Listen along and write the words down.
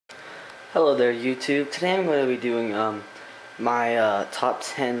Hello there, YouTube. Today I'm going to be doing my top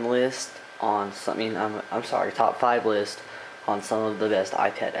 10 list on something. I'm sorry, top 5 list on some of the best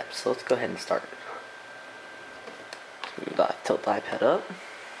iPad apps. So let's go ahead and start. Tilt the iPad up.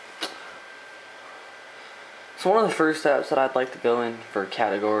 So one of the first apps that I'd like to go in for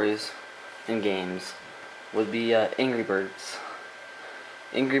categories and games would be Angry Birds.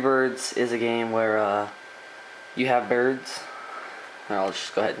 Angry Birds is a game where you have birds. And I'll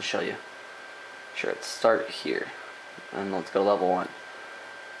just go ahead and show you. Sure, let's start here, and let's go level 1.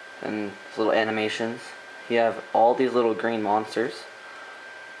 And these little animations. You have all these little green monsters,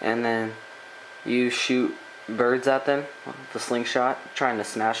 and then you shoot birds at them with a slingshot, trying to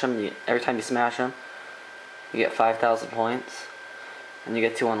smash them. Every time you smash them, you get 5,000 points, and you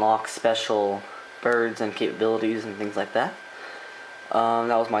get to unlock special birds and capabilities and things like that.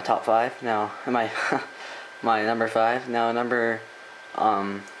 That was my top 5. Now, my number 5. Now, number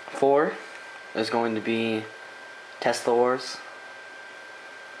 4 is going to be Tesla Wars.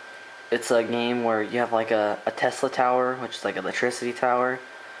 It's a game where you have like a Tesla tower, which is like an electricity tower,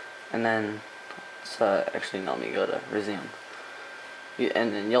 and then actually no, let me go to resume.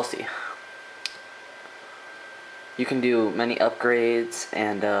 And then you'll see. You can do many upgrades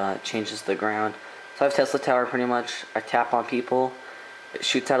and changes the ground. So I have Tesla tower pretty much. I tap on people, it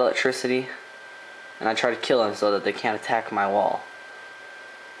shoots out electricity, and I try to kill them so that they can't attack my wall.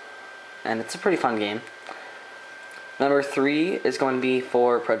 And it's a pretty fun game. Number 3 is going to be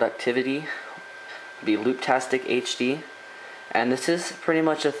for productivity. It'll be Looptastic HD, and this is pretty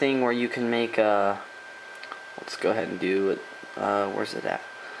much a thing where you can make let's go ahead and do it. Where's it at?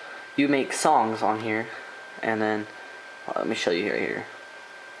 You make songs on here, and then let me show you here.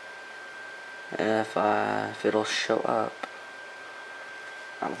 If it'll show up.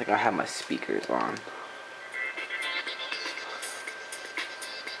 I don't think I have my speakers on.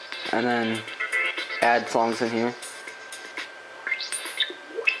 And then add songs in here.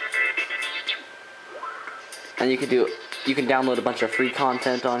 And you can download a bunch of free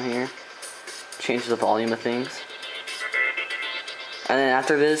content on here. Change the volume of things. And then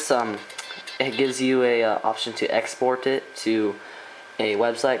after this, it gives you a option to export it to a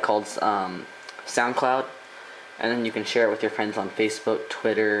website called SoundCloud, and then you can share it with your friends on Facebook,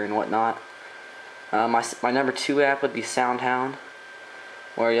 Twitter, and whatnot. My number 2 app would be SoundHound,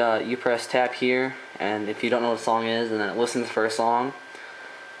 where you press tap here, and if you don't know what a song is, and then it listens for a song,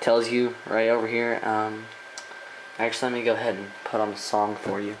 tells you right over here. Actually, let me go ahead and put on the song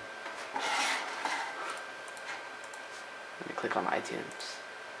for you. Let me click on iTunes.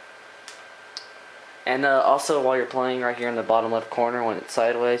 And also, while you're playing, right here in the bottom left corner, when it's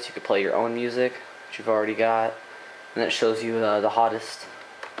sideways, you can play your own music that you've already got, and it shows you the hottest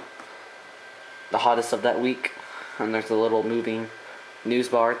of that week. And there's a little moving news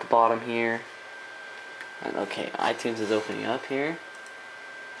bar at the bottom here. And okay, iTunes is opening up here.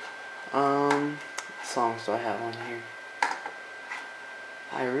 What songs do I have on here?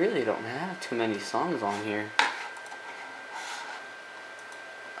 I really don't have too many songs on here.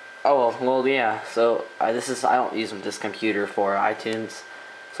 Oh well, yeah. So I don't use this computer for iTunes,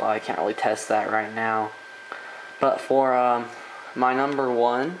 so I can't really test that right now. But for my number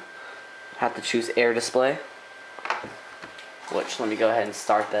 1, I have to choose Air Display. Which, let me go ahead and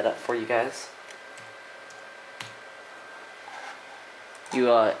start that up for you guys.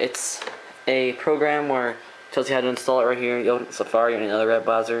 It's a program where it tells you how to install it right here. You open Safari or any other web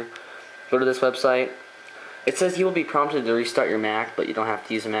browser. Go to this website. It says you will be prompted to restart your Mac, but you don't have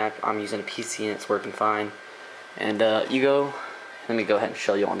to use a Mac. I'm using a PC and it's working fine. And let me go ahead and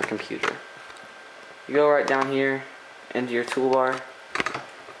show you on the computer. You go right down here into your toolbar,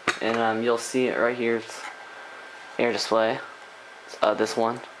 and you'll see it right here. It's Air Display. This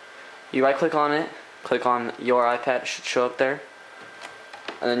one. You right click on it, click on your iPad, it should show up there,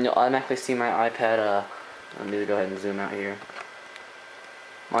 and then you'll automatically see my iPad. Let me go ahead and zoom out here.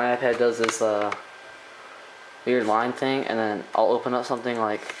 My iPad does this weird line thing, and then I'll open up something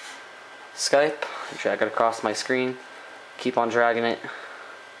like Skype, drag it across my screen, keep on dragging it,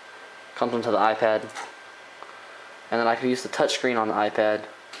 comes into the iPad, and then I can use the touch screen on the iPad.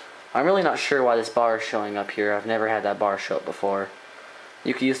 I'm really not sure why this bar is showing up here. I've never had that bar show up before.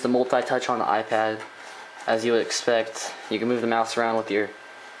 You can use the multi-touch on the iPad, as you would expect. You can move the mouse around with your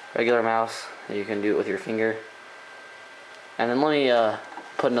regular mouse. You can do it with your finger. And then let me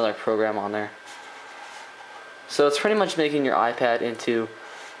put another program on there. So it's pretty much making your iPad into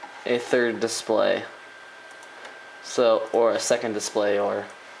a third display. Or a second display, or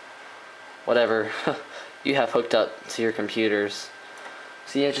whatever you have hooked up to your computers.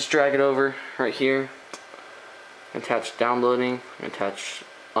 So yeah, just drag it over right here. Attach downloading, attach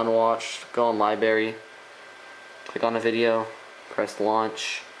unwatched, go on library, click on a video, press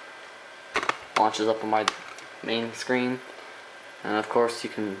launch, launches up on my main screen, and of course you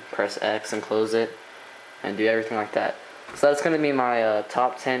can press X and close it and do everything like that. So that's going to be my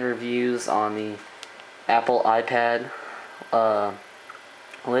top 10 reviews on the Apple iPad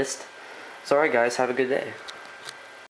list. So alright guys, have a good day.